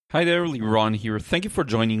Hi there, Ron here. Thank you for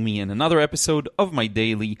joining me in another episode of my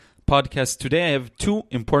daily podcast. Today I have two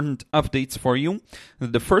important updates for you.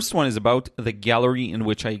 The first one is about the gallery in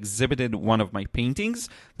which I exhibited one of my paintings.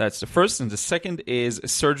 That's the first. And the second is a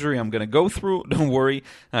surgery I'm going to go through. Don't worry,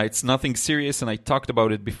 it's nothing serious, and I talked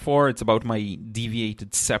about it before. It's about my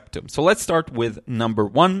deviated septum. So let's start with number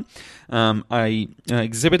one. I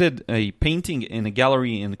exhibited a painting in a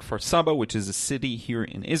gallery in Kfar Saba, which is a city here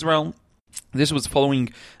in Israel. This was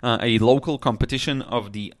following a local competition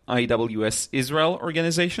of the IWS Israel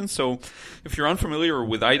organization. So if you're unfamiliar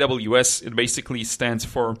with IWS, it basically stands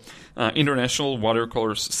for International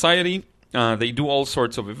Watercolor Society. They do all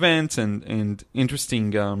sorts of events and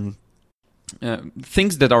interesting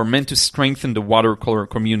things that are meant to strengthen the watercolor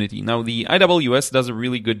community. Now, the IWS does a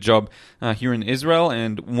really good job here in Israel,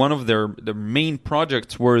 and one of their main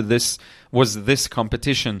projects was this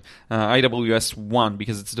competition. IWS won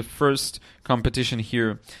because it's the first competition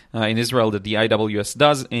here in Israel that the IWS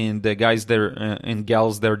does, and the guys there and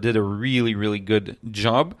gals there did a really, really good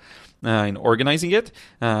job in organizing it.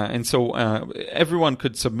 And so everyone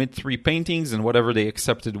could submit 3 paintings, and whatever they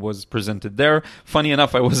accepted was presented there. Funny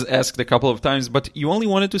enough, I was asked a couple of times, but you only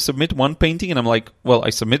wanted to submit 1 painting? And I'm like, well, I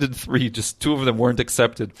submitted 3, just 2 of them weren't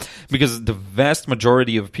accepted, because the vast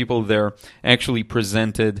majority of people there actually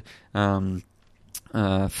presented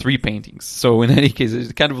 3 paintings. So in any case,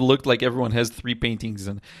 it kind of looked like everyone has 3 paintings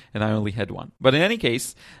and I only had 1. But in any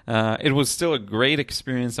case, it was still a great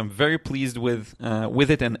experience. I'm very pleased with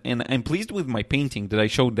it, and I'm pleased with my painting that I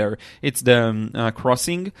showed there. It's the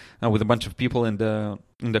crossing with a bunch of people in the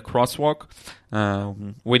crosswalk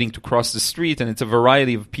waiting to cross the street, and it's a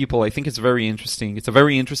variety of people. I think it's very interesting. It's a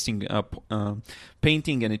very interesting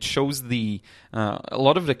painting, and it shows a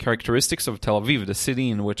lot of the characteristics of Tel Aviv, the city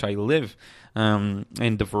in which I live, and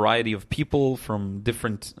the variety of people from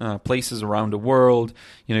different places around the world.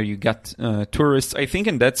 You know, you got tourists. I think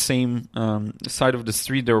in that same side of the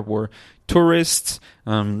street there were tourists,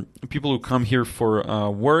 people who come here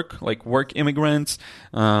for work, like work immigrants,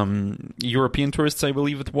 European tourists, I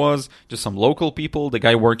believe it was, just some local people, the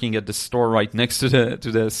guy working at the store right next to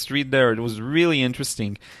the street there. It was really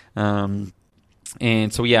interesting.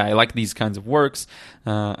 And so, yeah, I like these kinds of works.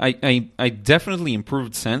 I definitely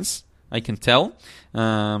improved sense, I can tell.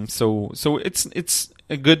 So it's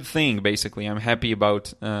a good thing, basically. I'm happy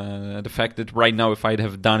about the fact that right now, if I'd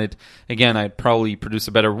have done it again, I'd probably produce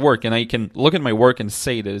a better work, and I can look at my work and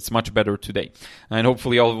say that it's much better today. And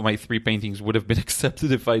hopefully all of my 3 paintings would have been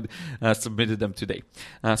accepted if I'd submitted them today.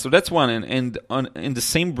 So that's one. And in the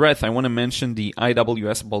same breath, I want to mention the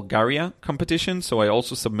IWS Bulgaria competition. So I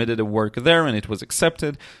also submitted a work there, and it was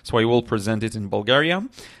accepted. So I will present it in Bulgaria.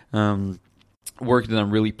 Work that I'm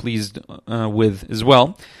really pleased with as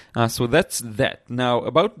well. So that's that. Now,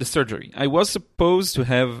 about the surgery. I was supposed to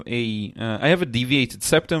have I have a deviated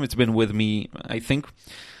septum. It's been with me, I think.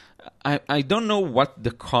 I don't know what the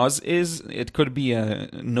cause is. It could be a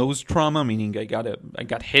nose trauma, meaning I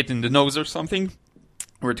got hit in the nose or something.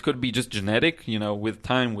 Or it could be just genetic, with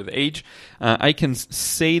time, with age. I can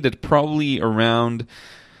say that probably around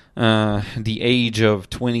the age of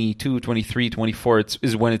 22, 23, 24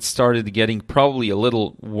 is when it started getting probably a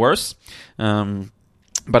little worse.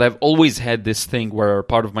 But I've always had this thing where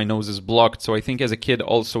part of my nose is blocked, so I think as a kid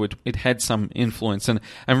also it had some influence. And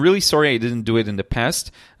I'm really sorry I didn't do it in the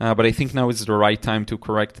past, but I think now is the right time to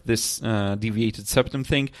correct this deviated septum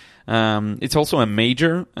thing. It's also a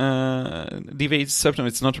major deviated septum.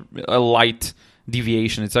 It's not a light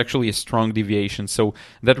deviation. It's actually a strong deviation, so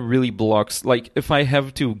that really blocks. Like, if I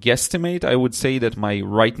have to guesstimate, I would say that my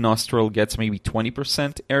right nostril gets maybe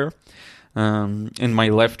 20% air, and my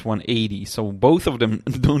left one 80. So both of them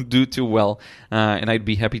don't do too well, and I'd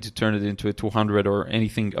be happy to turn it into a 200 or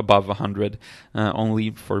anything above 100 only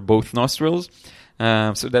for both nostrils.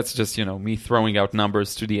 So that's just, me throwing out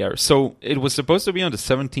numbers to the air. So it was supposed to be on the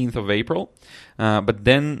 17th of April, but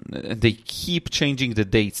then they keep changing the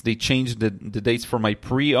dates. They changed the dates for my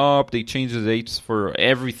pre-op. They changed the dates for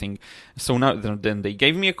everything. So now then they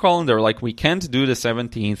gave me a call, and they're like, we can't do the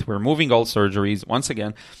 17th. We're moving all surgeries once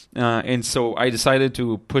again. And so I decided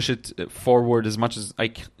to push it forward as much as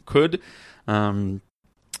I could.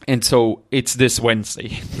 And so it's this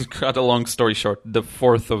Wednesday. Cut a long story short, the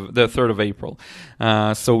 3rd of April.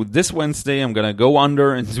 So this Wednesday, I'm gonna go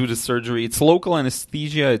under and do the surgery. It's local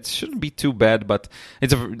anesthesia. It shouldn't be too bad, but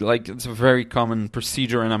it's a very common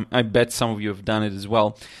procedure, and I bet some of you have done it as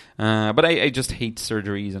well. But I just hate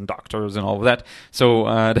surgeries and doctors and all of that. So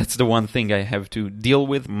that's the one thing I have to deal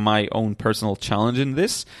with. My own personal challenge in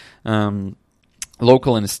this.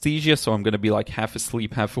 Local anesthesia, so I'm gonna be like half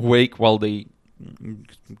asleep, half awake while they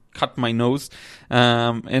cut my nose,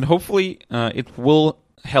 and hopefully it will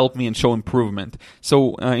help me and show improvement.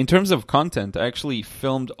 So in terms of content, I actually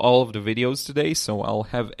filmed all of the videos today, so I'll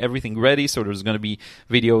have everything ready. So there's going to be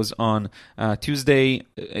videos on Tuesday.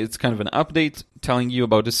 It's kind of an update telling you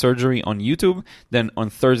about the surgery on YouTube. Then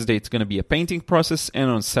on Thursday, it's going to be a painting process.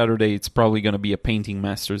 And on Saturday, it's probably going to be a painting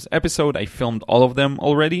masters episode. I filmed all of them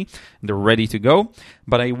already. They're ready to go.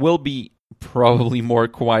 But I will be probably more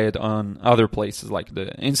quiet on other places like the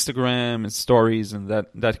Instagram and stories and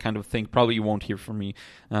that kind of thing. Probably you won't hear from me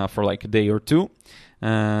for like a day or two.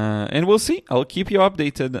 And we'll see. I'll keep you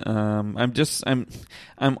updated.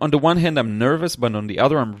 I'm on the one hand, I'm nervous, but on the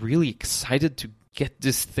other, I'm really excited to get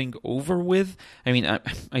this thing over with. I mean,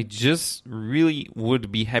 I just really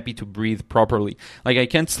would be happy to breathe properly. Like, I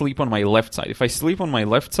can't sleep on my left side. If I sleep on my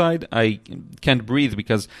left side, I can't breathe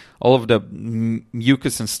because all of the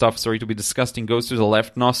mucus and stuff, sorry to be disgusting, goes to the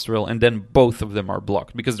left nostril, and then both of them are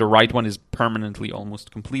blocked because the right one is permanently,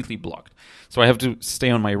 almost completely blocked. So I have to stay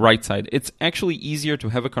on my right side. It's actually easier to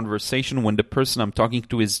have a conversation when the person I'm talking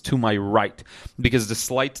to is to my right, because the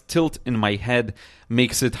slight tilt in my head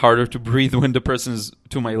makes it harder to breathe when the person is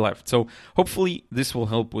to my left. So hopefully this will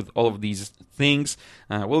help with all of these things.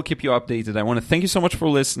 We'll keep you updated. I want to thank you so much for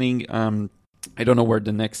listening. I don't know when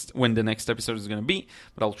the next episode is going to be,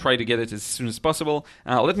 but I'll try to get it as soon as possible.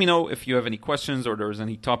 Let me know if you have any questions or there's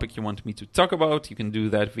any topic you want me to talk about. You can do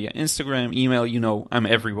that via Instagram, email. You know, I'm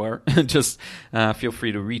everywhere. Just feel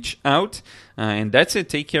free to reach out. And that's it.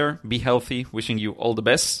 Take care. Be healthy. Wishing you all the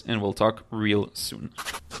best, and we'll talk real soon.